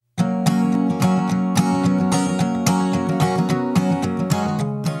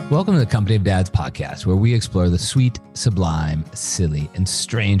Welcome to the Company of Dads podcast, where we explore the sweet, sublime, silly, and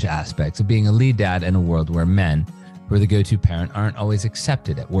strange aspects of being a lead dad in a world where men, who are the go-to parent, aren't always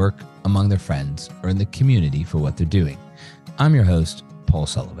accepted at work, among their friends, or in the community for what they're doing. I'm your host, Paul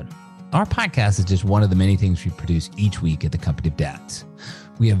Sullivan. Our podcast is just one of the many things we produce each week at the Company of Dads.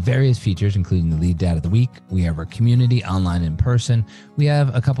 We have various features, including the Lead Dad of the Week. We have our community online and in person. We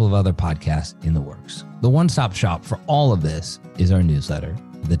have a couple of other podcasts in the works. The one-stop shop for all of this is our newsletter,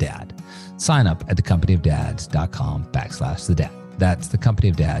 The Dad. Sign up at thecompanyofdads.com/thedad. That's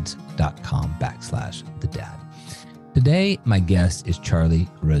thecompanyofdads.com/thedad. Today, my guest is Charlie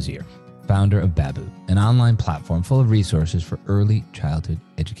Rosier, founder of Babu, an online platform full of resources for early childhood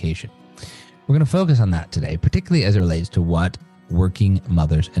education. We're going to focus on that today, particularly as it relates to what working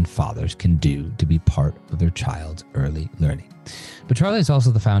mothers and fathers can do to be part of their child's early learning. But Charlie is also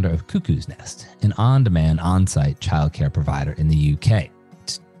the founder of Cuckoo's Nest, an on-demand, on-site childcare provider in the UK.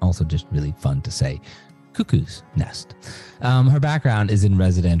 It's also just really fun to say, Cuckoo's Nest. Her background is in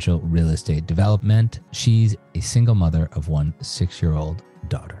residential real estate development. She's a single mother of one 6-year-old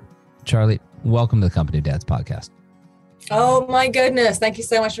daughter. Charlie, welcome to the Company of Dads podcast. Oh my goodness. Thank you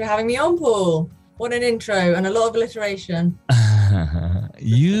so much for having me on, Paul. What an intro and a lot of alliteration.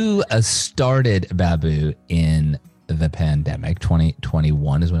 You started Babu in the pandemic.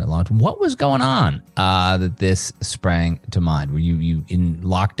 2021 is when it launched. What was going on that this sprang to mind? Were you in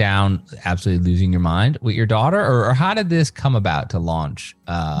lockdown, absolutely losing your mind with your daughter? Or how did this come about to launch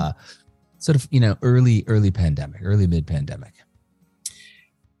early pandemic, early mid-pandemic?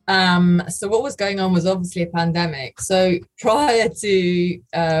 So what was going on was obviously a pandemic. So prior to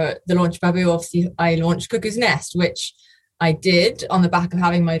the launch of Babu, obviously I launched Cuckoo's Nest, which I did on the back of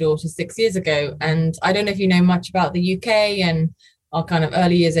having my daughter 6 years ago. And I don't know if you know much about the UK and our kind of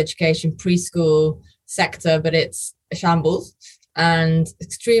early years education preschool sector, but it's a shambles and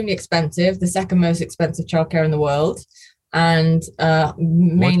extremely expensive, the second most expensive childcare in the world. And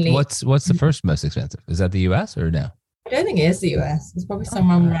mainly... What's the first most expensive? Is that the US or no? I don't think it is the US. It's probably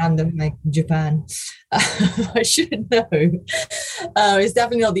somewhere random like Japan. I should know. It's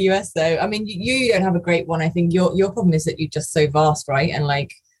definitely not the US though. I mean, you don't have a great one. I think your problem is that you're just so vast, right? And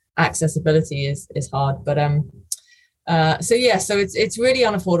like accessibility is hard. But so it's really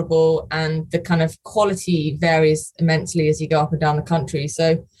unaffordable, and the kind of quality varies immensely as you go up and down the country.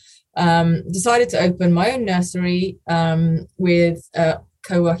 So decided to open my own nursery with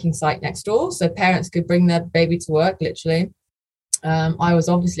co-working site next door, so parents could bring their baby to work, literally. I was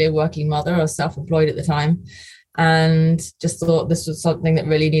obviously a working mother. I was self-employed at the time and just thought this was something that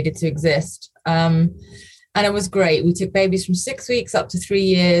really needed to exist. And it was great. We took babies from 6 weeks up to 3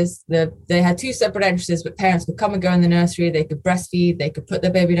 years. They had 2 separate entrances, but parents could come and go in the nursery. They could breastfeed, they could put their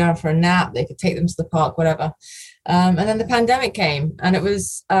baby down for a nap, they could take them to the park, whatever. And then the pandemic came, and it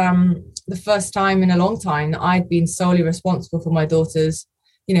was the first time in a long time that I'd been solely responsible for my daughter's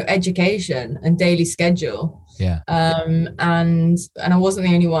education and daily schedule. Yeah. And I wasn't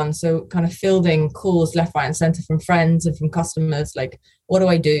the only one. So kind of fielding calls left, right, and center from friends and from customers, like, what do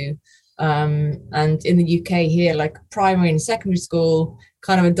I do? And in the UK here, like primary and secondary school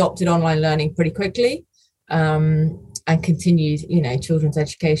kind of adopted online learning pretty quickly, and continued, children's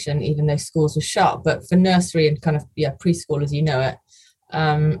education, even though schools were shut. But for nursery and kind of, preschool as you know it,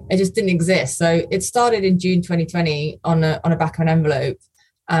 it just didn't exist. So it started in June 2020 on a back of an envelope,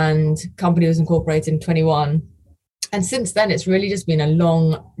 and company was incorporated in 21. And since then, it's really just been a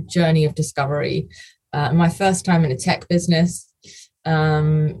long journey of discovery. My first time in a tech business,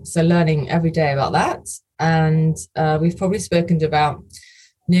 so learning every day about that. And we've probably spoken to about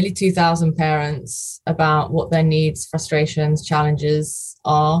nearly 2,000 parents about what their needs, frustrations, challenges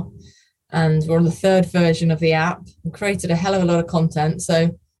are. And we're on the 3rd version of the app. We created a hell of a lot of content.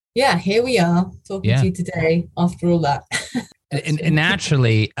 So yeah, here we are talking to you today after all that. And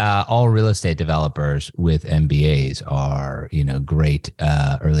naturally, all real estate developers with MBAs are, great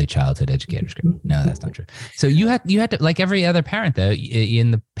early childhood educators. No, that's not true. So you had to, like every other parent, though,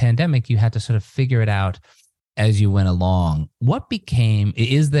 in the pandemic, you had to sort of figure it out as you went along.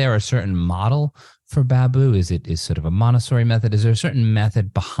 Is there a certain model for Babu? Is sort of a Montessori method? Is there a certain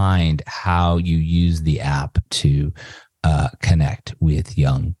method behind how you use the app to connect with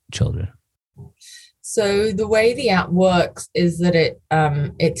young children? So the way the app works is that it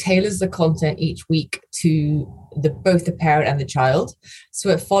tailors the content each week to both the parent and the child. So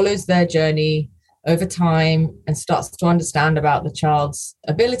it follows their journey over time and starts to understand about the child's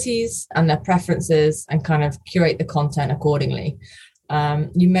abilities and their preferences and kind of curate the content accordingly.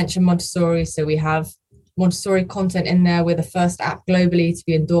 You mentioned Montessori, so we have Montessori content in there. We're the first app globally to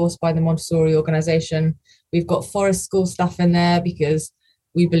be endorsed by the Montessori organization. We've got forest school stuff in there because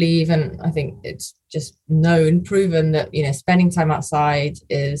we believe, and I think it's just known, proven that, spending time outside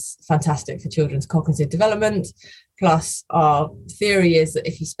is fantastic for children's cognitive development. Plus, our theory is that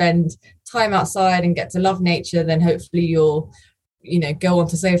if you spend time outside and get to love nature, then hopefully you'll, go on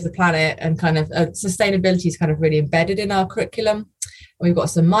to save the planet, and kind of sustainability is kind of really embedded in our curriculum. And we've got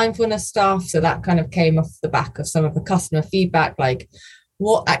some mindfulness stuff. So that kind of came off the back of some of the customer feedback, like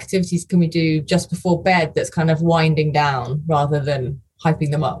what activities can we do just before bed that's kind of winding down rather than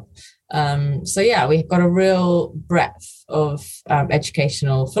hyping them up. So yeah, we've got a real breadth of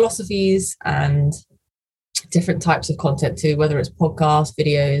educational philosophies and different types of content too, whether it's podcasts,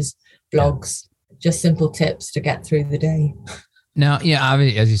 videos, blogs, just simple tips to get through the day. Now, yeah,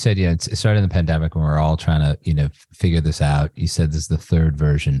 as you said, it started in the pandemic when we're all trying to, figure this out. You said this is the third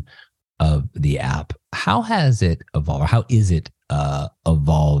version of the app. How has it evolved? How is it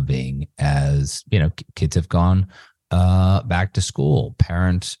evolving as, kids have gone back to school,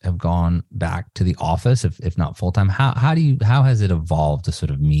 parents have gone back to the office, if not full time? How has it evolved to sort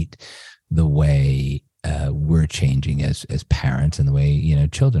of meet the way we're changing as parents, and the way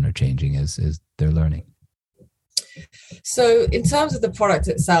children are changing as they're learning? So in terms of the product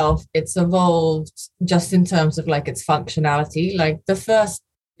itself, it's evolved just in terms of like its functionality. Like the first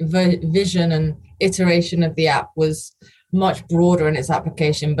vision and iteration of the app was much broader in its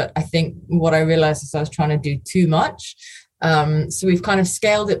application, but I think what I realized is I was trying to do too much. So we've kind of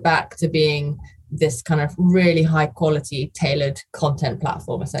scaled it back to being this kind of really high quality tailored content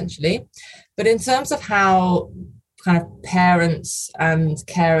platform essentially. But in terms of how kind of parents and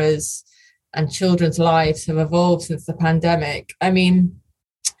carers and children's lives have evolved since the pandemic, I mean,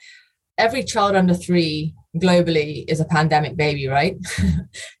 every child under 3 globally is a pandemic baby, right?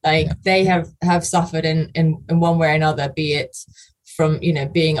 They have suffered in one way or another, be it from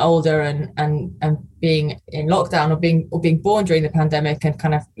being older and being in lockdown, or being born during the pandemic and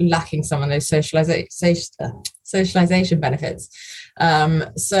kind of lacking some of those socialization benefits.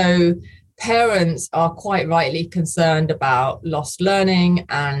 So parents are quite rightly concerned about lost learning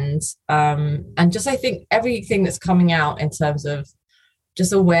and just, I think, everything that's coming out in terms of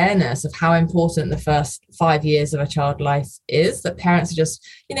just awareness of how important the first 5 years of a child life is, that parents are just,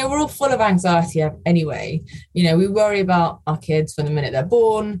 we're all full of anxiety anyway. We worry about our kids from the minute they're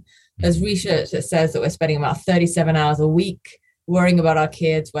born. There's research that says that we're spending about 37 hours a week worrying about our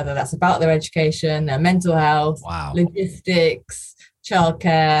kids, whether that's about their education, their mental health, logistics,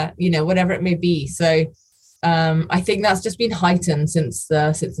 childcare, whatever it may be. So I think that's just been heightened since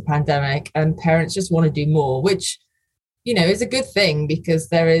the pandemic, and parents just want to do more, which is a good thing, because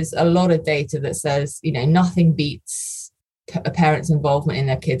there is a lot of data that says nothing beats a parent's involvement in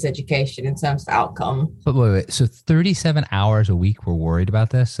their kids' education in terms of outcome. But wait. So 37 hours a week we're worried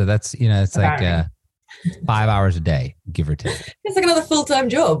about this. So that's it's like 5 hours a day, give or take. It's like another full-time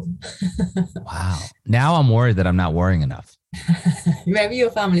job. Wow. Now I'm worried that I'm not worrying enough. Maybe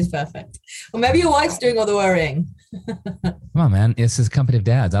your family's perfect, or maybe your wife's doing all the worrying. Come on, man! This is Company of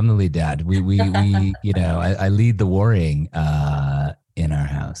Dads. I'm the lead dad. We I lead the worrying in our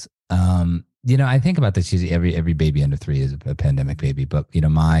house. I think about this. Every baby under 3 is a pandemic baby, but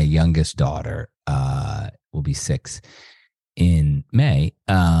my youngest daughter will be 6 in May.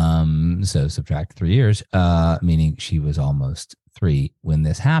 So subtract 3 years, meaning she was almost 3 when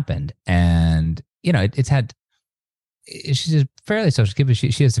this happened, and she's a fairly social kid, but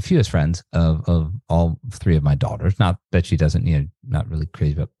she has the fewest friends of all 3 of my daughters. Not that she doesn't, not really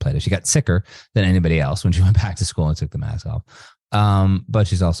crazy about Play-Doh. She got sicker than anybody else when she went back to school and took the mask off. But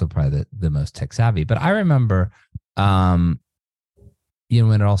she's also probably the most tech savvy. But I remember, when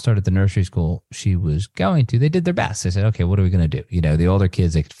it all started at the nursery school she was going to, they did their best. They said, okay, what are we going to do? The older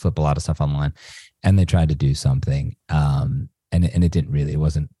kids, they could flip a lot of stuff online, and they tried to do something. And it didn't really, it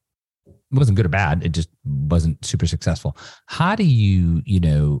wasn't good or bad. It just wasn't super successful. How do you,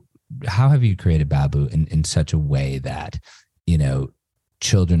 how have you created Babu in such a way that,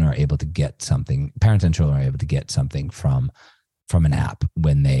 children are able to get something, parents and children are able to get something from an app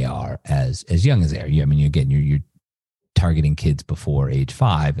when they are as young as they are? You're targeting kids before age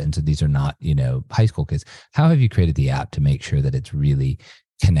 5. And so these are not, high school kids. How have you created the app to make sure that it's really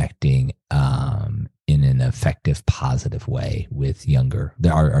connecting in an effective, positive way with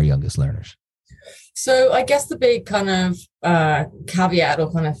our youngest learners? So I guess the big kind of caveat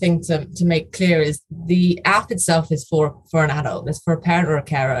or kind of thing to make clear is the app itself is for an adult. It's for a parent or a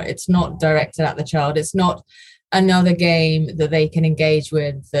carer. It's not directed at the child. It's not another game that they can engage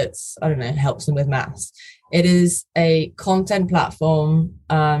with that's, helps them with maths. It is a content platform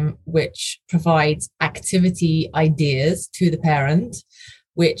which provides activity ideas to the parent,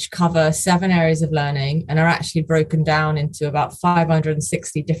 which cover 7 areas of learning and are actually broken down into about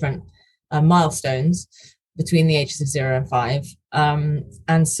 560 different milestones between the ages of 0 and 5.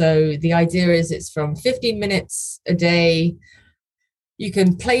 And so the idea is it's from 15 minutes a day. You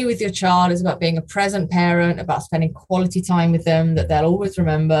can play with your child. It's about being a present parent, about spending quality time with them that they'll always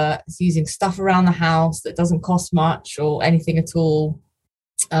remember. It's using stuff around the house that doesn't cost much or anything at all.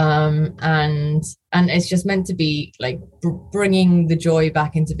 And it's just meant to be like bringing the joy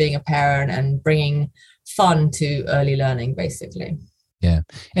back into being a parent and bringing fun to early learning, basically. Yeah.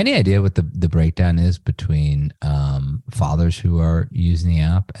 Any idea what the breakdown is between fathers who are using the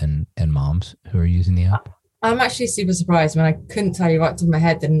app and moms who are using the app? I'm actually super surprised. I couldn't tell you right off my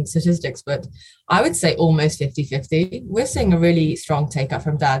head the statistics, but I would say almost 50-50. We're seeing a really strong take up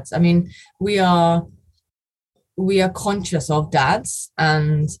from dads. I mean, we are conscious of dads.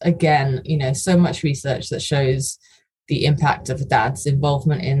 And again, so much research that shows the impact of a dad's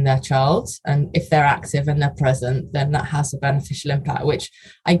involvement in their child. And if they're active and they're present, then that has a beneficial impact, which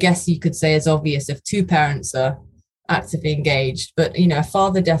I guess you could say is obvious if two parents are actively engaged. But, a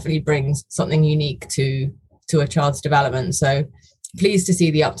father definitely brings something unique to a child's development. So pleased to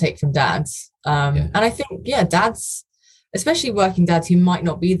see the uptake from dads. And I think, dads, especially working dads who might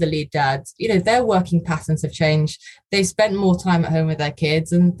not be the lead dads, their working patterns have changed. They've spent more time at home with their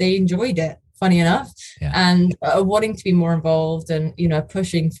kids and they enjoyed it, funny enough, and are wanting to be more involved and,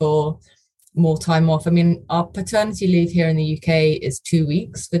 pushing for more time off. I mean, our paternity leave here in the UK is 2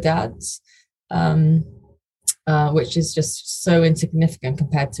 weeks for dads, which is just so insignificant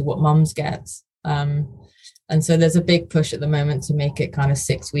compared to what mums get. And so there's a big push at the moment to make it kind of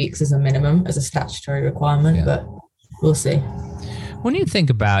 6 weeks as a minimum, as a statutory requirement, but we'll see. When you think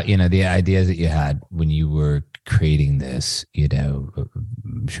about, the ideas that you had when you were creating this,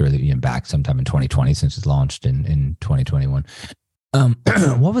 I'm sure that you're back sometime in 2020 since it's launched in 2021.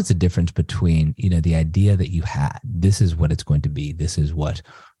 What was the difference between, the idea that you had, this is what it's going to be, this is what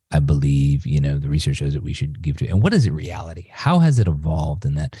I believe, the research shows that we should give to, and what is it reality? How has it evolved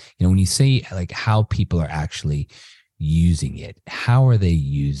in that, when you say like how people are actually using it, how are they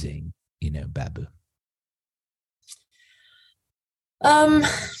using, Babu?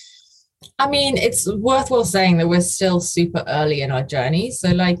 I mean, it's worthwhile saying that we're still super early in our journey. So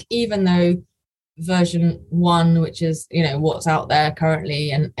like, even though version 1, which is, what's out there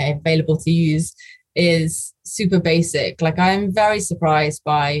currently and available to use, is super basic, like I'm very surprised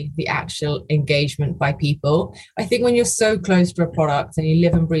by the actual engagement by people. I think when you're so close to a product and you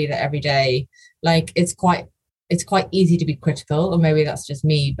live and breathe it every day, like it's quite easy to be critical, or maybe that's just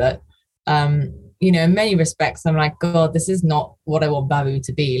me, but in many respects I'm like, God, this is not what I want Babu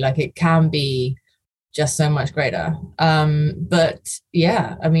to be. Like it can be just so much greater. But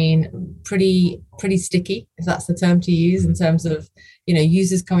yeah, I mean, pretty sticky, if that's the term to use, in terms of,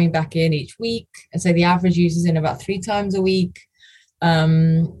 users coming back in each week. And so the average user's in about 3 times a week.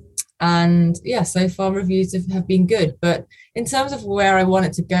 And yeah, so far reviews have been good. But in terms of where I want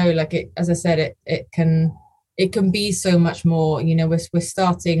it to go, like as I said, it can be so much more. We're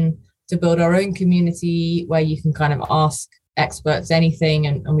starting to build our own community where you can kind of ask experts anything,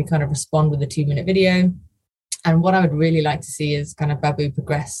 and we kind of respond with a 2-minute video. And what I would really like to see is kind of Babu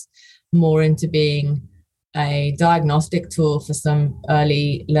progress more into being a diagnostic tool for some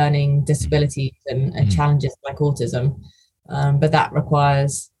early learning disabilities and challenges like autism. But that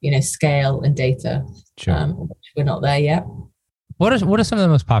requires, scale and data. Sure. Which we're not there yet. What are some of the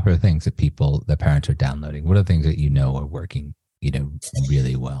most popular things that parents are downloading? What are the things that are working,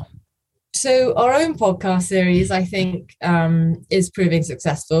 really well? So our own podcast series, I think, is proving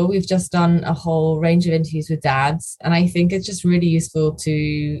successful. We've just done a whole range of interviews with dads, and I think it's just really useful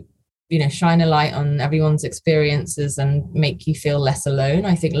to, shine a light on everyone's experiences and make you feel less alone.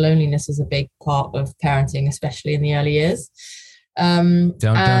 I think loneliness is a big part of parenting, especially in the early years. Don't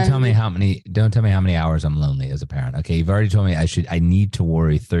tell me how many hours I'm lonely as a parent. Okay, you've already told me I need to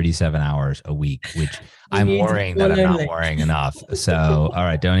worry 37 hours a week, which I'm worrying that I'm not worrying enough. So, all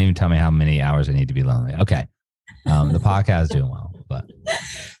right, don't even tell me how many hours I need to be lonely. Okay, the podcast is doing well, but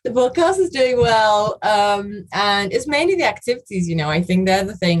the podcast is doing well, and it's mainly the activities. I think they're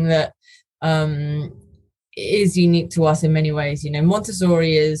the thing that is unique to us in many ways.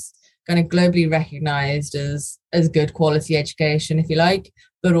 Montessori is kind of globally recognized as good quality education, if you like,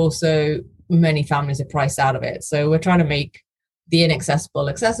 but also many families are priced out of it. So we're trying to make the inaccessible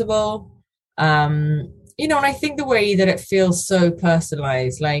accessible. And I think the way that it feels so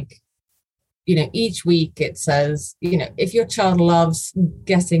personalized, like, each week it says, if your child loves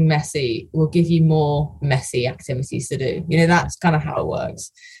getting messy, we'll give you more messy activities to do. That's kind of how it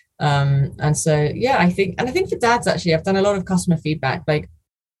works. And so, yeah, I think for dads, actually, I've done a lot of customer feedback. Like,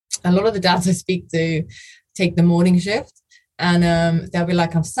 a lot of the dads I speak to take the morning shift, and they'll be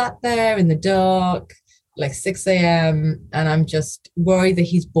like, I'm sat there in the dark, like 6 a.m., and I'm just worried that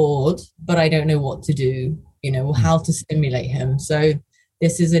he's bored, but I don't know what to do, or how to stimulate him. So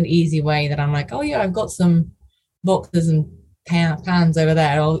this is an easy way that I'm like, oh yeah, I've got some boxes and pans over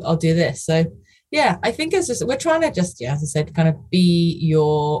there. I'll do this. So yeah, I think it's just, we're trying to just, as I said, kind of be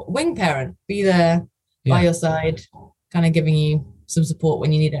your wing parent, be there by your side, kind of giving you some support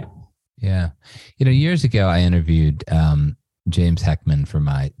when you need it. Yeah. Years ago, I interviewed James Heckman for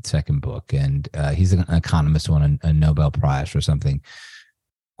my second book, and he's an economist who won a Nobel Prize for something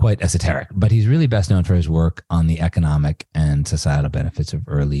quite esoteric, but he's really best known for his work on the economic and societal benefits of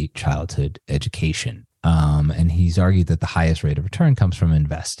early childhood education. And he's argued that the highest rate of return comes from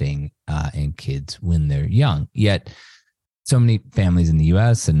investing in kids when they're young. Yet so many families in the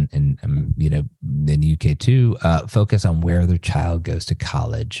US and in the UK too, focus on where their child goes to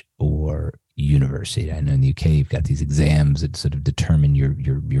college or university. I know in the UK, you've got these exams that sort of determine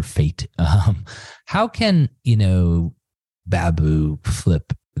your fate. How can, Babu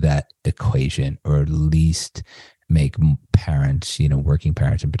flip that equation, or at least make parents, working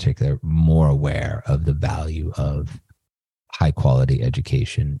parents in particular, more aware of the value of high quality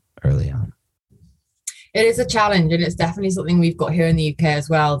education early on? It is a challenge, and it's definitely something we've got here in the UK as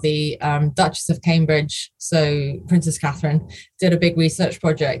well. The Duchess of Cambridge, so Princess Catherine, did a big research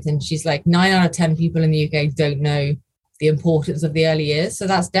project, and she's like 9 out of 10 people in the UK don't know the importance of the early years. So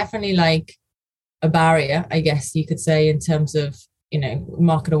that's definitely like a barrier, I guess you could say, in terms of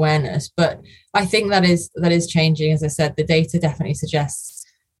market awareness. But I think that is changing. As I said, the data definitely suggests,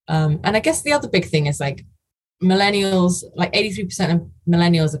 and I guess the other big thing is like millennials, like 83% of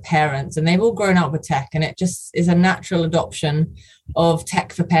millennials are parents, and they've all grown up with tech, and it just is a natural adoption of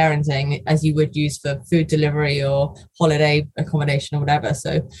tech for parenting, as you would use for food delivery or holiday accommodation or whatever.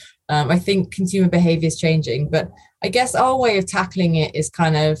 So I think consumer behavior is changing, but I guess our way of tackling it is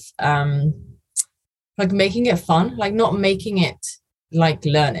kind of like making it fun, like not making it like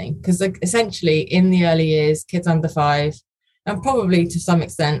learning, because like essentially in the early years, kids under 5, and probably to some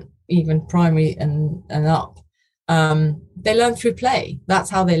extent even primary and up, they learn through play. That's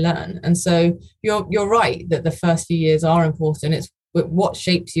how they learn. And so you're right that the first few years are important. It's what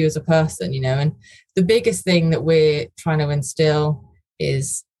shapes you as a person, and the biggest thing that we're trying to instill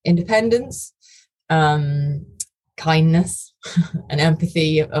is independence, kindness and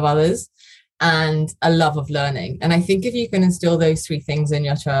empathy of others, and a love of learning. And I think if you can instill those 3 things in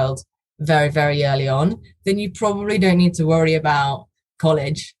your child very, very early on, then you probably don't need to worry about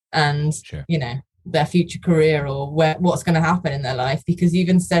college and their future career or what's going to happen in their life, because you've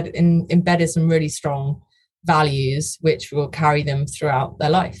instead embedded some really strong values which will carry them throughout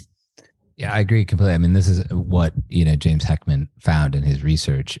their life. Yeah, I agree completely. I mean, this is what James Heckman found in his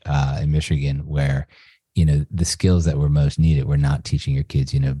research in Michigan, where the skills that were most needed were not teaching your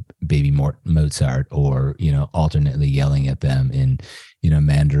kids, baby Mozart, or, alternately yelling at them in,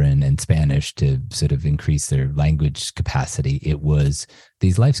 Mandarin and Spanish to sort of increase their language capacity. It was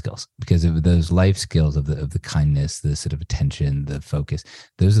these life skills, because of those life skills of the kindness, the sort of attention, the focus.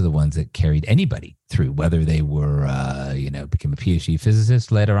 Those are the ones that carried anybody through, whether they were, became a PhD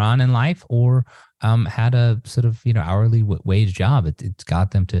physicist later on in life, or had a sort of, hourly wage job. It's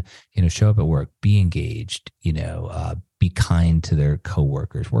got them to, show up at work, be engaged, be kind to their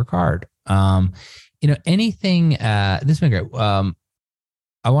coworkers, work hard. Anything, this has been great.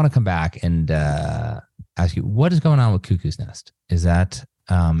 I want to come back and ask you, what is going on with Cuckoo's Nest? Is that,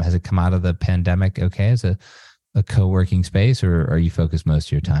 has it come out of the pandemic okay as a co-working space, or are you focused most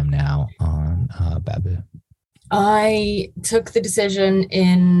of your time now on Babu? I took the decision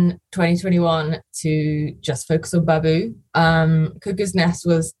in 2021 to just focus on Babu. Cuckoo's Nest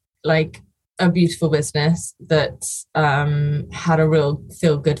was like a beautiful business that had a real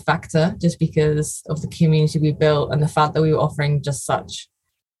feel-good factor, just because of the community we built and the fact that we were offering just such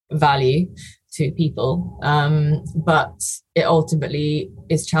value to people. But it ultimately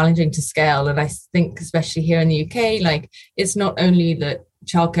is challenging to scale. And I think especially here in the UK, like, it's not only that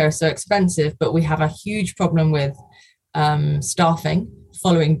childcare is so expensive, but we have a huge problem with staffing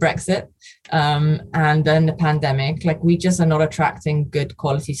following Brexit and then the pandemic. Like, we just are not attracting good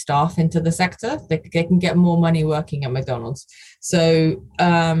quality staff into the sector. They can get more money working at McDonald's. So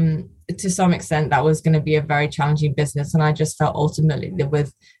to some extent, that was going to be a very challenging business. And I just felt ultimately that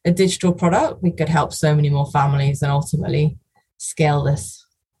with a digital product, we could help so many more families and ultimately scale this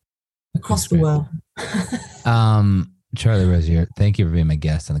across the world. Charlie Rozier, thank you for being my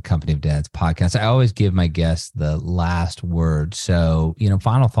guest on the Company of Dads podcast. I always give my guests the last word. So,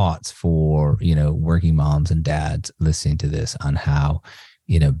 final thoughts for, working moms and dads listening to this on how,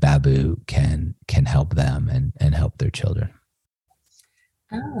 Babu can help them and help their children.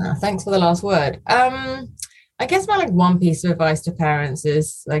 Thanks for the last word. I guess my one piece of advice to parents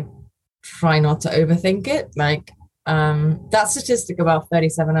is try not to overthink it. That statistic about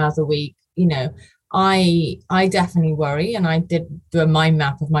 37 hours a week, I definitely worry, and I did do a mind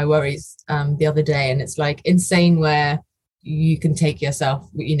map of my worries the other day, and it's insane where you can take yourself,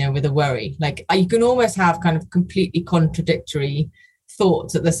 with a worry. You can almost have kind of completely contradictory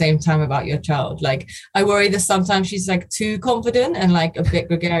thoughts at the same time about your child. I worry that sometimes she's too confident and a bit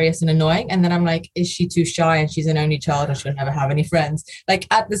gregarious and annoying, and then I'm is she too shy and she's an only child and she'll never have any friends?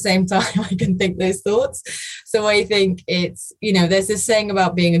 At the same time I can think those thoughts. So I think it's, there's this saying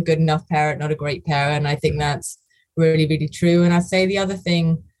about being a good enough parent, not a great parent, and I think that's really, really true. And I'd say the other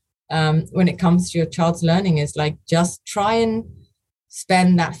thing when it comes to your child's learning is just try and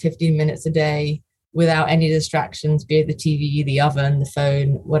spend that 15 minutes a day without any distractions, be it the TV, the oven, the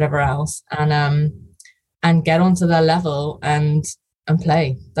phone, whatever else, and get onto their level and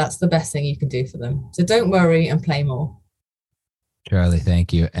play. That's the best thing you can do for them. So don't worry and play more. Charlie,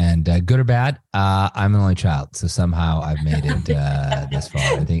 thank you. And good or bad, I'm an only child, so somehow I've made it this far.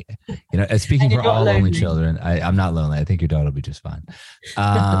 I think, speaking for all lonely children, I'm not lonely. I think your daughter will be just fine.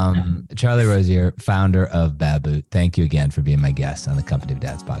 Charlie Rozier, founder of Babu, thank you again for being my guest on the Company of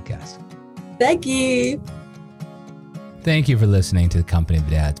Dads podcast. Thank you. Thank you for listening to the Company of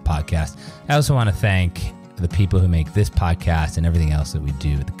Dads podcast. I also want to thank the people who make this podcast and everything else that we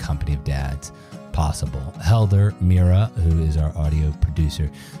do at the Company of Dads possible. Helder Mira, who is our audio producer.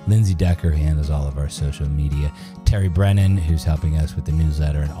 Lindsay Decker, who handles all of our social media. Terry Brennan, who's helping us with the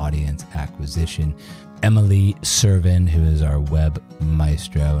newsletter and audience acquisition. Emily Servin, who is our web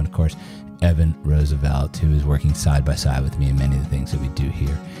maestro. And of course, Evan Roosevelt, who is working side by side with me in many of the things that we do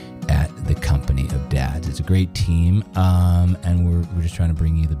here at the Company of Dads. It's a great team, and we're just trying to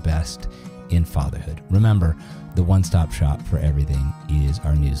bring you the best in fatherhood. Remember, the one-stop shop for everything is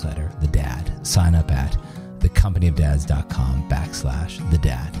our newsletter, The Dad. Sign up at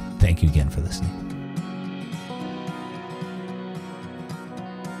thecompanyofdads.com/thedad. Thank you again for listening.